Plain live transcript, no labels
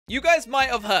You guys might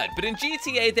have heard, but in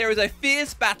GTA, there is a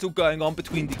fierce battle going on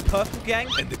between the Purple Gang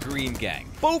and the Green Gang.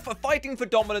 Both are fighting for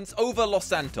dominance over Los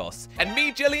Santos. And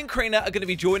me, Jelly, and Crainer are going to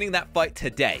be joining that fight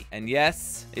today. And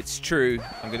yes, it's true,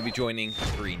 I'm going to be joining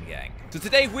the Green Gang. So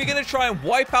today, we're going to try and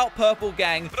wipe out Purple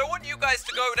Gang. But I want you guys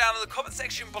to go down in the comment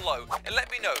section below and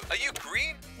let me know, are you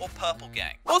Green or Purple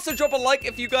Gang? Also, drop a like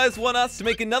if you guys want us to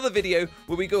make another video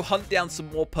where we go hunt down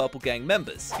some more Purple Gang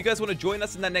members. If you guys want to join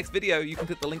us in that next video, you can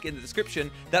click the link in the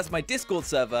description. That's my Discord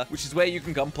server, which is where you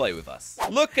can come play with us.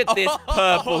 Look at this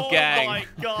Purple Gang. Oh my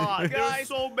god, there's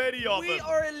so many of them. We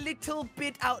are a little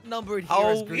bit outnumbered here.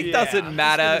 Oh, it doesn't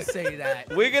matter. I'm just gonna say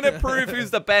that. We're going to prove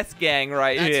who's the best gang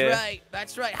here. That's right.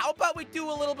 That's right. How about we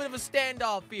do a little bit of a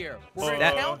standoff here? We're going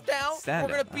to count down. We're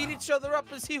going to beat each other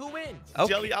up and see who wins. Okay.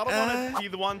 Jelly, I don't want to be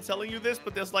the one telling you this,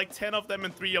 but there's like 10 of them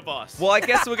and 3 of us. Well, I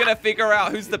guess we're going to figure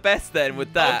out who's the best then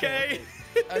with that. Okay.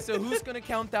 So who's going to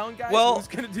count down, guys? Well, who's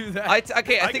going to do that? I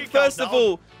think first of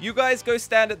all, you guys go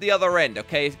stand at the other end,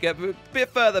 okay? Get a bit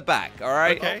further back, all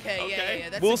right? Okay, yeah.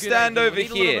 That's we'll a good stand idea. over we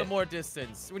need here. a little bit more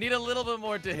distance. We need a little bit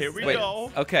more distance. Here we Wait, go.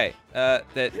 Okay,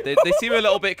 they seem a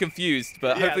little bit confused,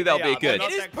 but hopefully they'll be good.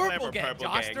 It is Purple Gang,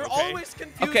 Josh. They're always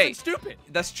confused and stupid.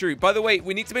 That's true. By the way,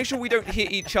 we need to make sure we don't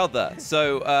hit each other.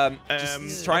 So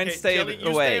just try and stay Jelly, away.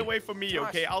 You stay away from me,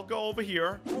 okay? I'll go over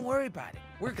here. Don't worry about it.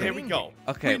 We're Here we go.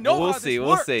 Okay, we know we'll how see. this We'll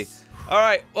works. see. All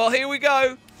right. Well, here we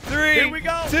go. 3, Here we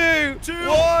go. 2, 2,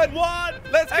 1. 1.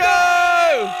 Let's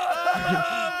go.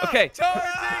 Okay.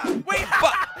 Charging. Wait.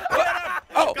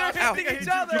 Oh, They're ow. hitting each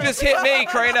other. You just hit me,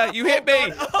 Crainer. You hit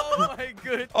me. Oh my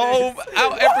goodness. Oh,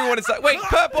 ow, everyone is like, wait,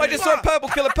 Purple. I just saw Purple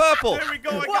kill a Purple. There we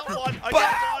go. I got one. I Bah,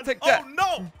 got one. take that. Oh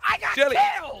no. I got Jelly.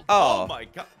 killed. Oh Oh, my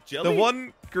god. Jelly. the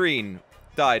one green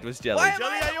died was Jelly. Why am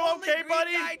Jelly, I are the you only okay, green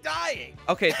buddy? guy dying?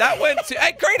 Okay, that went to.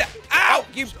 Hey, Crainer. Ow!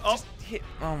 You Oh. just hit.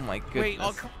 Oh my goodness.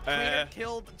 Wait, Crainer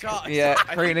killed Josh. Yeah, I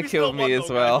think Crainer we still killed me won, as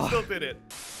though, well. guys. We still did it.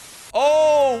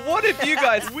 Oh, what have you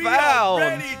guys We are found?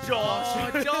 ready,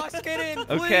 Josh. Oh, Josh, get in,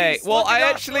 please. Okay, well, Look I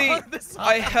out actually, on the side.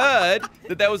 I heard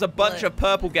that there was a bunch of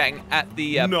Purple Gang at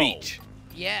the No. beach.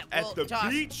 Yeah, well, At the Josh,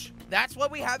 beach. that's why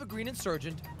we have a green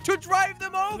insurgent to drive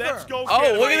them over. Let's go. Oh,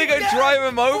 get we're him. gonna go drive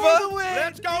him For the over? win.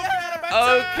 Let's go. Yeah. Get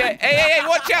him. Okay. Hey,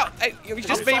 watch out! Hey, you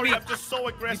just I'm made sorry, me. I'm just so You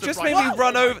aggressive. just right made me now.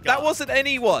 run Oh my over. That God. wasn't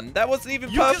anyone. That wasn't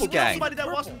even You Purple just killed Gang. somebody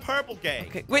that wasn't Purple Gang.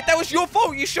 Okay, wait, that was your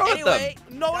fault. You shot at them. Anyway,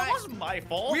 No, guys, it wasn't my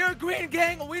fault. we are a green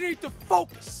gang and we need to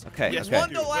focus. Okay. Yes, okay. won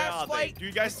we the do. Where last are they? fight. Do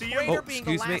you guys see him? Crainer Oh, being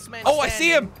the excuse me. last man Oh, I see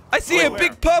him. I see Wait, him. where?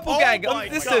 Big Purple Oh Gang my on the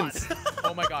distance.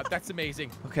 Oh my god, that's amazing.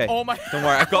 Okay. Oh my. Don't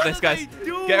worry, I got this, guys. What are they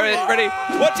doing? Get ready.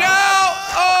 Watch out!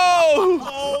 Oh!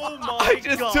 Oh my I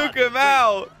just God. took him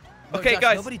out. No, Okay, Josh,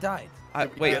 guys. Nobody died.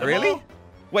 Wait, Get 'em really? all?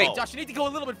 Wait, Oh. Josh, you need to go a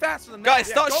little bit faster than guys,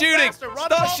 that. start Go shooting! faster, run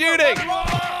Start him over, shooting! run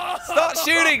him over. Start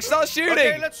shooting! Start Okay,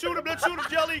 shooting! let's shoot him. Let's shoot him,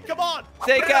 Jelly. Come on.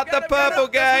 Take out the Purple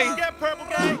Gang! Get Purple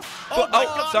Gang. Oh, my oh,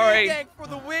 God. sorry. Gang for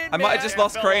the win, I might have man. just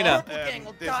lost fell off. Crainer. Purple Gang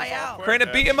will This die is out. awkward. Crainer,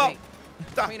 beat him up!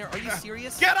 Crainer, are you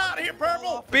serious? Get out of here,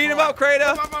 Purple. Beat him up,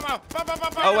 Crainer!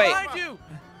 Oh, wait. Behind you.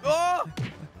 Oh.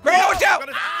 Crainer, watch out!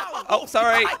 Ow. Oh,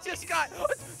 sorry. I just got.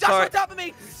 Josh Sorry. on top of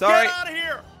me. Sorry. Get out of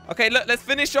here. Okay, look, let's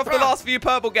finish off the last few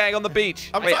Purple Gang on the beach.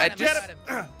 I'm Wait, sorry, I get just...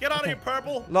 him. Get out of here,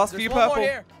 Purple. Last There's few one more Purple.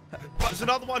 here. There's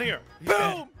another one here.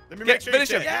 Boom. Let me Get- make sure finish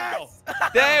you him. Here we go.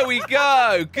 There we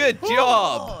go. Good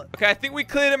job. Okay, I think we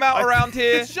cleared him out around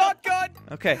here. Shotgun.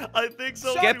 Okay. I think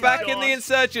so. Get too, back in the Josh.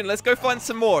 insurgent. Let's go find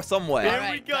some more somewhere. Here All we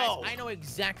right, go. guys, I know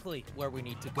exactly where we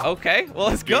need to go. Okay, well,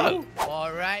 let's go.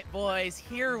 All right, boys,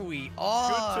 here we Good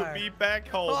are. to be back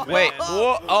home. Wait, man.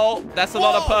 whoa, oh, that's a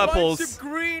lot of Whoa, purples. bunch of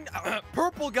green,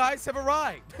 purple guys have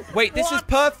arrived. Wait, this is What?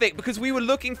 perfect because we were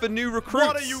looking for new recruits.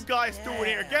 What are you guys doing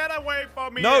here? Get away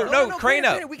from me. No, here. no, no, Crainer,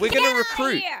 Crainer, we we're can going to get out of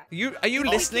recruit. here. Are you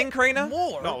listening, Crainer?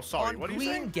 More No, sorry, on what are you Green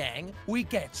saying? Gang, we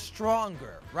get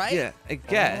stronger, right? Yeah, I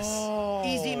guess. Oh.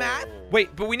 Easy math?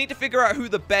 Wait, but we need to figure out who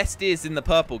the best is in the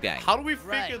Purple Gang. How do we figure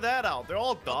Right. that out? They're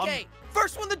all dumb. Okay,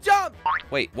 first one to jump.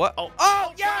 Wait, what? Oh,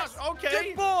 Oh, yes. gosh, okay.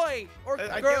 Good boy or I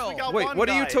guess girl. we got Wait, one what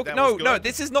are you guy talking? that No, was no, good.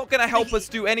 this is not going to help us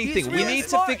do anything. We really need to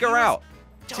smart. figure He was- out.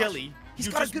 Jelly, He's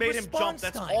you got a just good made him jump. response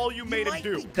That's time. all you He made him might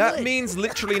do. be That good. means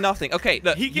literally nothing. Okay,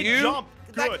 look, He can you... jump.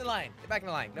 Get back in Good. the line. Get back in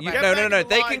the line. Get You, back Get no, in no, the no, back in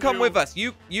they line, can come you. with us.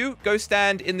 You go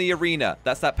stand in the arena.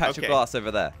 That's that patch of Okay. glass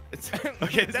over there.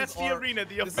 Okay, This that's is the our- arena,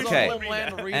 the This is official Okay. our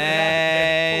homeland arena. arena.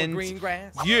 And full of green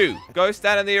grass. you go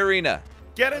stand in the arena.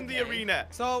 Get in the Okay. arena.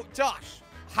 So, Josh,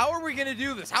 how are we going to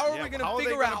do this? How are Yeah, we going how to are they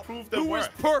figure gonna out prove their who is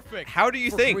worth? perfect How do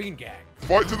you for think? Green Gang?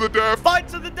 Fight to the death. Fight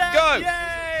to the death. Go.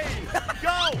 Yay.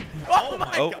 Go. Oh,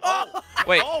 my Oh. God.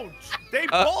 Wait. Oh, They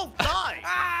both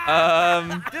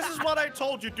die. This is what I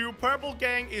told you, dude. Purple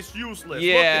gang is useless.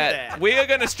 Yeah, Look at that. we are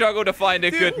going to struggle to find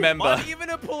a good member. Even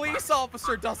a police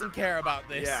officer doesn't care about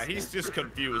this. Yeah, he's just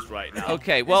confused right now.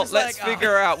 Okay, well, let's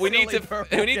figure out. We need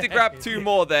to grab 2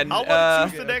 more then. I want to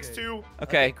choose the next 2.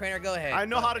 Okay. Crainer, go ahead. I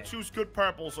know how to choose good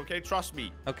purples, okay? Trust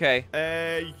me. Okay.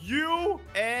 You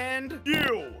and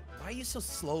you. Why are you so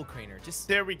slow, Crainer? Just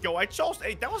there we go. I chose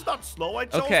 8. That was not slow. I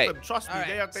chose them. Trust me.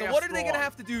 Right. They so what are they gonna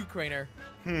have to do, Crainer?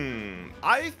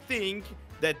 I think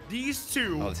that these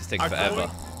 2 this is taking forever.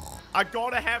 Are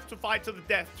gonna have to fight to the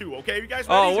death too. Okay, you guys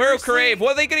ready? Oh, we're creative.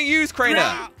 What are they gonna use,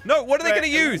 Crainer? No, what are they gonna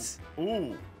use?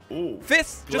 Ooh.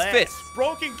 Fists? Glass. Just fists.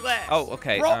 Broken glass. Oh,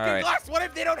 okay. Broken glass. What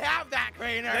if they don't have that,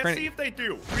 Crainer? Let's see if they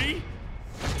do. 3,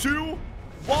 2,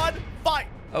 1, fight.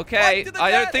 Okay,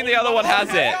 I don't think the other one has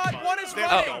it. One is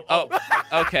running.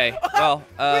 Okay. Well,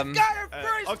 We've got our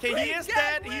first okay, he is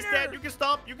dead. winner. He's dead. You can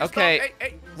stop. You can okay. stop.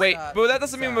 Hey, wait, but that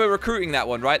doesn't mean we're recruiting that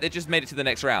one, right? They just made it to the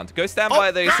next round. Go stand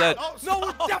by the... No,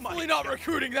 we're definitely not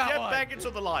recruiting that one. Get back into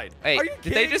the line. Hey,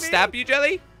 did they just stab you,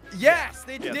 Jelly? Yes,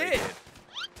 they did.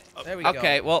 There we go.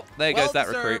 Okay, well, there goes that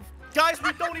recruit. Guys,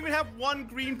 we don't even have 1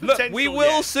 green potential. Look, we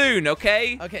will soon,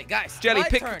 okay? Okay, guys. Jelly,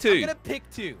 pick 2. I'm gonna pick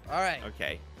 2. All right.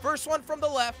 Okay. First one from the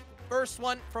left. First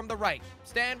one from the right.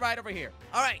 Stand right over here.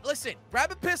 All right, listen.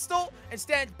 Grab a pistol and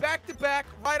stand back to back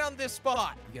right on this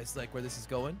spot. You guys like where this is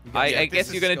going? I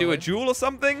guess you're going to do a duel or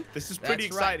something? This is pretty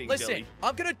exciting, Listen, Jelly.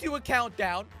 I'm going to do a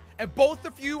countdown, and both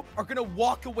of you are going to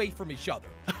walk away from each other.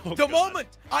 The moment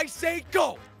I say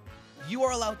go, you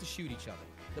are allowed to shoot each other.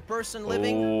 The person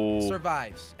living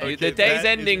survives. Okay, the day's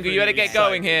ending. You got to get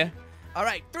going here. All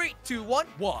right, 3, 2, 1,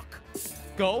 walk.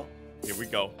 Go. Here we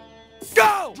go.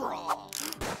 Go! Oh!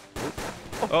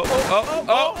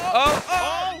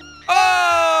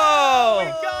 We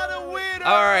got a winner!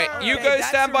 All right, you go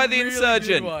stand by the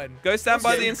insurgent. Go stand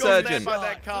by the insurgent. Go stand by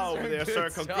that cow over there,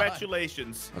 sir.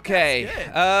 Congratulations. Okay.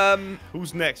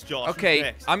 Who's next, Josh?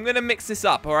 Okay, I'm gonna mix this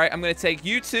up. All right, I'm gonna take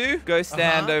you 2, go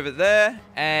stand over there,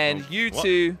 and you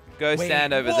 2 go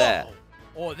stand over there.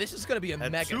 Oh, this is gonna be a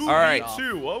mega. All right.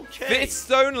 2, okay.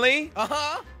 Fists only.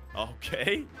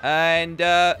 Okay. And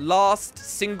last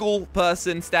single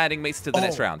person standing makes it to the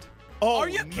next round. Are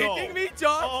you kidding me,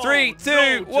 Josh? 3,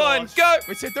 2, 1, go!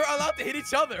 We said they're allowed to hit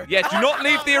each other. Yeah, do not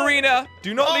leave the arena.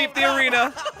 Do not leave the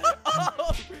arena.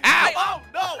 Ow! Oh,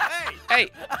 no, hey!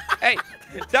 Hey!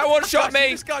 That one shot me.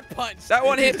 Just got punched. That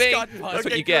one hit me. That's That's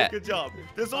what you get. Good job.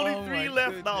 There's only 3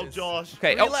 left now, Josh.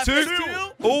 Okay, left. 2.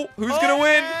 Oh, who's gonna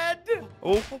win?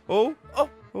 Oh.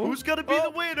 Who's gonna be the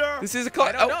winner? This is a close.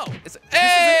 I don't know.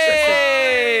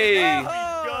 Hey!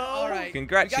 All right.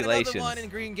 Congratulations. We got another one in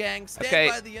Green Gang. Stand Okay,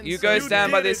 by the insurgent. you go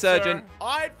stand by the insurgent.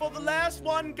 All right, for the last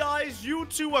one, guys, you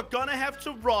 2 are gonna have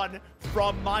to run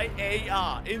from my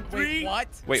AR. In 3, what?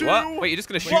 Wait, 2, what? Wait, you're just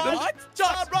gonna shoot them? What?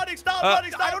 Stop running! Stop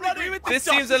running! Stop I don't agree running! with This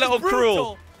Josh. seems a little is cruel.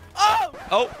 brutal. Oh!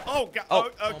 Oh. Oh, God. Oh.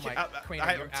 Okay. Crainer, I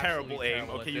have you're terrible absolutely aim.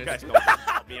 terrible Okay, at you this. guys don't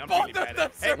help me. I'm Both really of bad them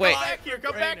at it. Hey, Wait. come back here.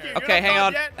 Come back here. Okay, You're not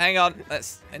done yet. hang on.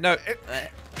 Let's no.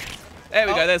 There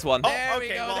we go. There's one. There we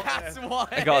okay, go. well, That's one.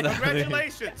 I got that.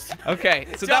 Congratulations. Okay,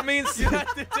 so that means You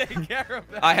have to take care of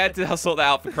that. I had to sort that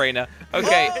out for Crainer.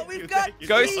 Okay, Oh, we've got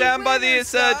go 3 stand by the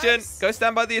winners, insurgent. guys. Go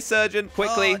stand by the insurgent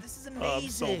quickly. Oh, this is amazing. I'm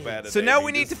so bad at So now aiming.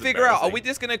 we need to This is figure out, are we embarrassing.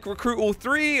 just going to recruit all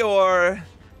 3 or...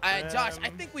 Josh, I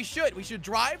think we should. We should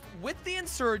drive with the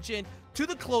insurgent to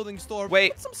the clothing store.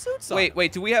 Wait, Put some suits on.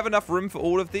 Wait, do we have enough room for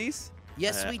all of these?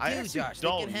 Yes, we I do, actually Josh.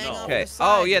 don't They can hang know. on Okay. the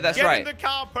side. Oh, yeah, that's Get right. in the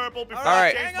car, Purple, before All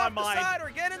right. I change Hang my off the mind. side or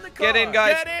get in the car. Get in,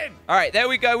 guys. Get in. All right, there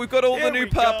we go. We've got all Here the new we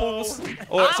go. purples.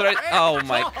 Or, sorry. Oh,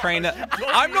 my Crainer.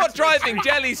 I'm not driving.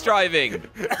 Jelly's driving.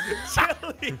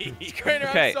 Jelly. Crainer,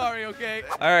 Okay. I'm sorry, okay?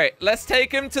 All right, let's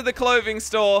take him to the clothing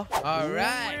store. All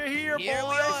right. We're here, we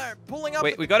boys. are. Pulling up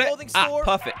Wait, at we the got it? clothing Ah, store.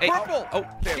 perfect. Hey, Purple. oh.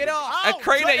 Get off. Ow,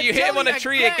 Crainer, you hit him on a Jelly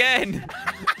tree again.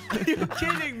 Are you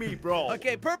kidding me, bro?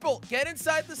 Okay, Purple, get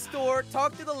inside the store,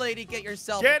 talk to the lady, get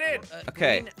yourself Get in.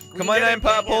 Okay, green come on gang in,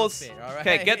 purples. outfit, all right?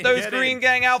 Okay, get those Get green in.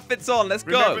 gang outfits on. Let's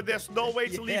Remember, go. there's no way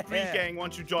to leave Green Yeah. Gang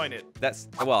once you join it. That's,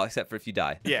 well, except for if you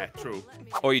die. Yeah, true.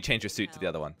 Or you change your suit to the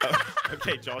other one.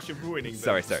 Okay, Josh, you're ruining the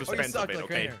Sorry. Oh, you suspense suck of it, like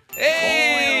okay? Crainer.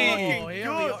 Hey! Oh, here we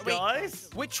Good, are. Wait, guys.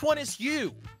 which one is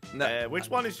you? No, Which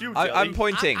one is you, Jelly? I'm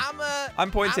pointing. I'm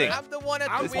pointing. I'm the one at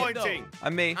the I'm window. pointing.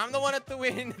 I'm me. I'm the one at the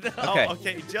window. Okay. Oh,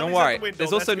 okay, Jelly, Don't Jelly's worry. at the window. There's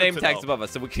That's also good name to tags know. above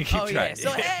us, so we can keep Oh, yeah. track.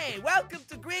 So, hey, welcome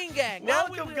to Green Gang. Now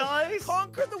we Welcome, will guys.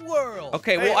 conquer the world.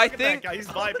 Okay, Hey, well, I look at that think guy, he's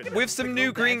vibing. with some The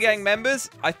new cool Green dances. Gang members,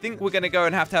 I think we're going to go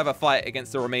and have a fight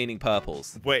against the remaining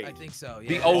purples. Wait. I think so, yeah.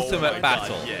 The Oh ultimate my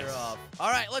battle. God, yes. All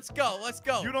right, let's go. Let's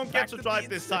go. You don't Back get to the drive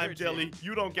this time, insurgent. Jelly.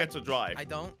 You don't get to drive. I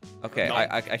don't. Okay, No,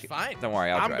 I fine. don't worry,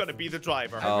 I'll I'm drive. gonna be the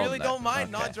driver. Oh, I really no. don't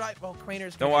mind Okay. not driving. Well,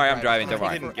 Craner's Don't gonna worry, I'm drive. driving, It's don't gonna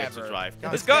worry. Didn't take get to forever. drive.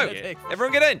 Let's It's go. gonna take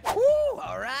Everyone get in. Woo,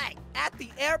 all right. At the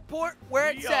airport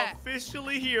where We it's are at.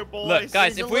 officially here, boys. Look,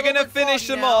 guys, It's a if we're little gonna bit finish foggy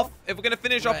them now. off, if we're gonna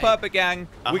finish our Right. Purple Gang,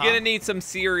 we're Uh-huh. gonna need some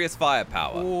serious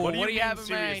firepower. Ooh, What do you do you mean have in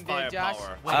serious mind, there, Josh?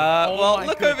 firepower? Wait, Well, my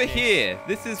look over goodness. here.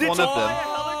 This is Did one you of buy a them.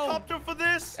 helicopter for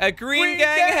this? A Green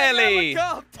Gang heli.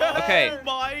 helicopter. Okay. Oh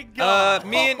my God.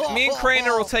 Me and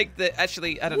Craner will take the.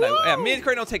 Actually, I don't know. Yeah, me and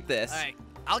Craner will take this. All right,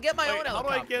 I'll get my Wait, own how do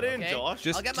I helicopter. get in, okay? Josh?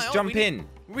 Just, I'll get my just own. jump We in.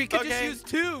 We could just Okay. use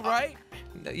two, right?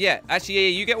 Yeah, actually,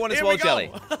 yeah, you get one as Here well, we go.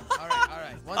 Jelly. All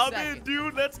right. One I'm second. in,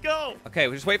 dude. Let's go. Okay,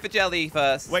 we'll just wait for Jelly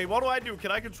first. Wait, what do I do?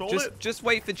 Can I control it? Just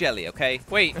wait for Jelly, okay?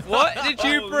 Wait, what did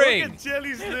you Oh, bring? Look at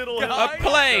Jelly's little A helicopter.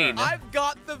 plane. I've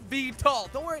got the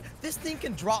VTOL. Don't worry, this thing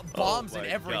can drop bombs Oh and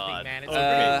my everything, God. man. It's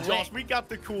Okay, pretty Josh, we got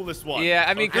the coolest one. Yeah,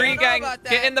 I mean, Okay. Green I don't know Gang, about get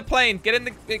that. in the plane. Get in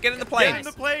the plane. Get in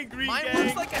the plane, Green Mine Gang.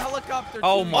 looks like a helicopter.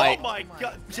 Oh too. my- Oh my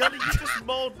God, Jelly, you just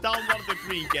mowed down one of the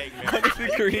Green Gang, man. One of the Are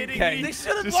you Green kidding Gang. me? They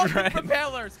should have Just blocked the ran.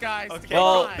 propellers, guys. Okay,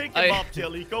 Well, go pick I- him up,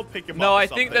 Jelly. Go pick him up. No, or I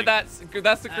think something.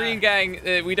 that's the Green Gang.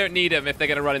 We don't need them if they're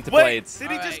gonna run into Wait, blades.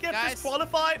 did he All just right, get guys.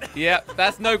 disqualified? Yep,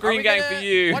 that's no Are Green we Gang gonna- for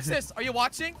you. Watch this. Are you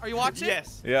watching? Are you watching?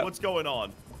 Yes. Yeah. What's going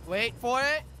on? Wait for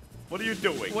it. What are you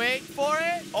doing? Wait for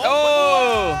it.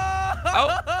 Oh!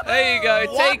 Oh, there you go.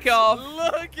 What? Take off.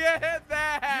 Look at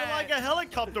that. You're like a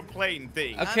helicopter plane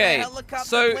thing. I'm a Okay, helicopter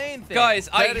so plane thing. guys,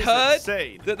 I That is heard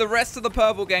insane. that the rest of the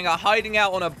Purple Gang are hiding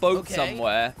out on a boat Okay.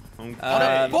 somewhere. Okay. On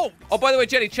a boat. Oh, by the way,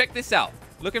 Jelly, check this out.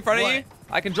 Look in front of What? you.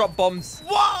 I can drop bombs.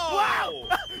 Whoa!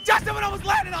 Wow! Just when I was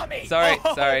landing on me. Sorry,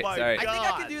 Oh sorry, my sorry. I think I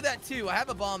God. can do that too. I have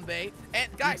a bomb bay.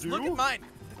 And guys, You look do? at mine.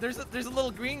 There's a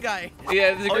little green guy.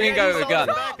 Yeah, there's a Oh, green yeah, guy he's with a on gun.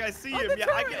 the back. I see On him. the Yeah, I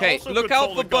top. can Okay, also look control out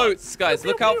for the gun. boats, guys. Pew,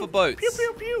 Look pew, out pew. for boats. Pew,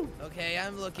 pew, pew. Okay,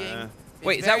 I'm looking. It's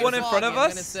Wait, is that very one in front of foggy, I'm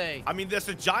us? gonna say. I mean, there's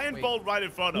a giant Wait. boat right in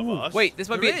front of us. Wait, this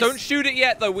might be There it. is. Don't shoot it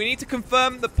yet, though. We need to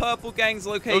confirm the Purple Gang's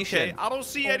location. Okay, I don't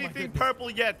see Oh my anything goodness. purple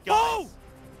yet, guys. Oh!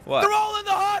 What? They're all in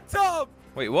the hot tub.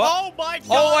 Wait, what? Oh my God!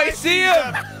 Oh, I see him.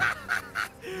 them.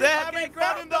 They're having Okay, fun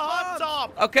grab in the the hot bomb.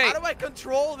 tub. Okay, How do I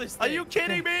control this Are thing? you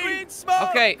kidding me? Green smoke.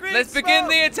 okay. Green Let's begin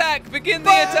the smoke. attack. Begin the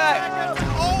attack.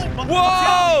 Oh my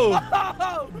Whoa!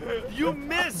 Oh! You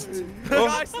missed.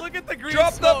 Guys, look at the green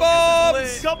Drop the smoke. bombs.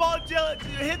 This is lit. Come on, Jill.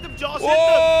 Hit them, Josh. Hit them.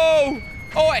 Whoa!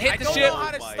 Oh, I hit I the don't ship. know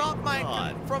how to Oh my stop mine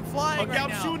God. from flying Okay, right I'm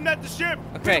now. shooting at the ship.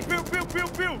 Okay. Pew, pew, pew,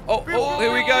 pew. Oh, Pew, oh,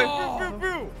 here we pew, go. pew, pew,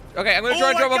 pew. Okay, I'm gonna try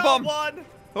and I drop a got bomb. one.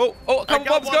 Oh, a I couple got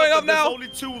bombs one going of up them. now. There's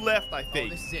only 2 left, I Oh, think.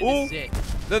 this is it. Ooh. This is it.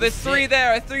 No, there's This is 3 it.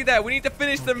 there. 3 there. We need to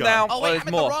finish them God. now. Oh, wait, there's I'm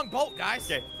in more. the wrong boat, guys.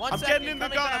 Okay, One I'm second, getting in the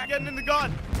coming gun. back. I'm getting in the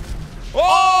gun.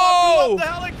 Whoa! The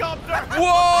helicopter.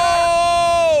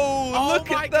 Whoa! Oh Look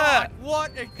my at that. God,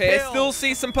 what a Okay, I kill. still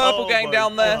see some Purple Oh Gang my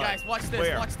down there. God. Guys, watch this.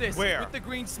 Where? Watch this. Where? With the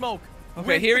green smoke. Okay,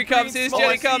 With here the he comes. green Here's smoke.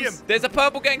 Jelly I see comes. him. There's a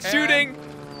Purple Gang And- shooting.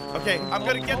 Okay, I'm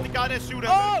gonna get the guy that shoot.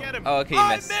 I'm Oh! gonna get him. Oh, okay, I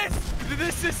he missed. missed.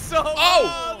 This is so.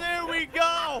 Oh! there we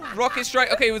go. Rocket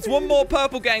strike. Okay, there's one more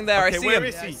Purple Gang there. Okay, I see where him.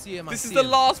 is Yeah, I he? see him. I This is see the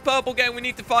him. last Purple Gang we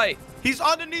need to fight. He's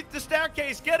underneath the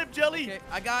staircase. Get him, Jelly. Okay,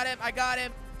 I got him. I got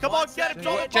him. Come One on, get him. second.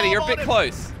 Throw a Jelly, you're a bomb bit on him.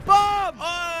 close. Bomb!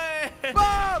 Oi.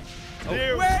 Bomb!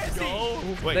 There Where we is he? go.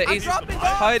 Wait, There, I'm he's dropping bombs,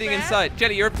 hiding man. inside.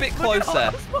 Jelly, you're a bit Look at all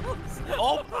closer. those bombs.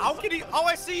 Oh, how can he? Oh,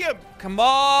 I see him. Come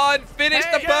on, finish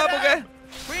Hey, the get Purple him. Gang.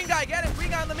 Green guy, get him.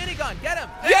 Green guy on the minigun. Get him.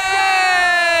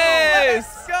 Yes!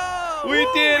 Let's go. We did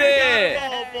We got it. it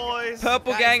all, boys.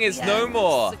 Purple Guys, Gang is we no have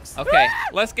more. 6 Okay,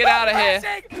 let's get out of here.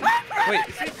 Crashing. Wait,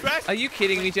 Is he crashed? are you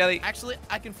kidding me, Jelly? Actually,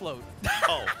 I can float.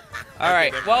 Oh. All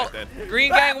right, never well, mind then.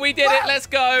 Green Gang, we did it. Let's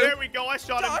go. There we go. I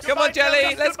shot him. Josh, Come on, Goodbye,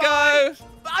 Jelly. Let's go.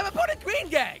 I'm a part of Green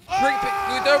Gang. We're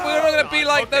not going to be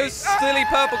like Okay. those silly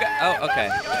Purple Gang. Oh, okay.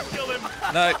 I killed him.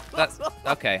 No, that's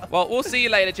okay. Well, we'll see you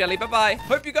later, Jelly. Bye-bye.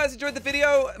 Hope you guys enjoyed the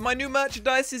video. My new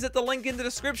merchandise is at the link in the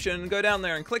description. Go down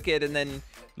there and click it and then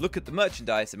look at the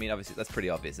merchandise. I mean, obviously, that's pretty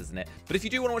obvious, isn't it? But if you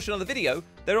do want to watch another video,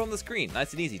 they're on the screen.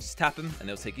 Nice and easy. Just tap them and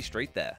they'll take you straight there.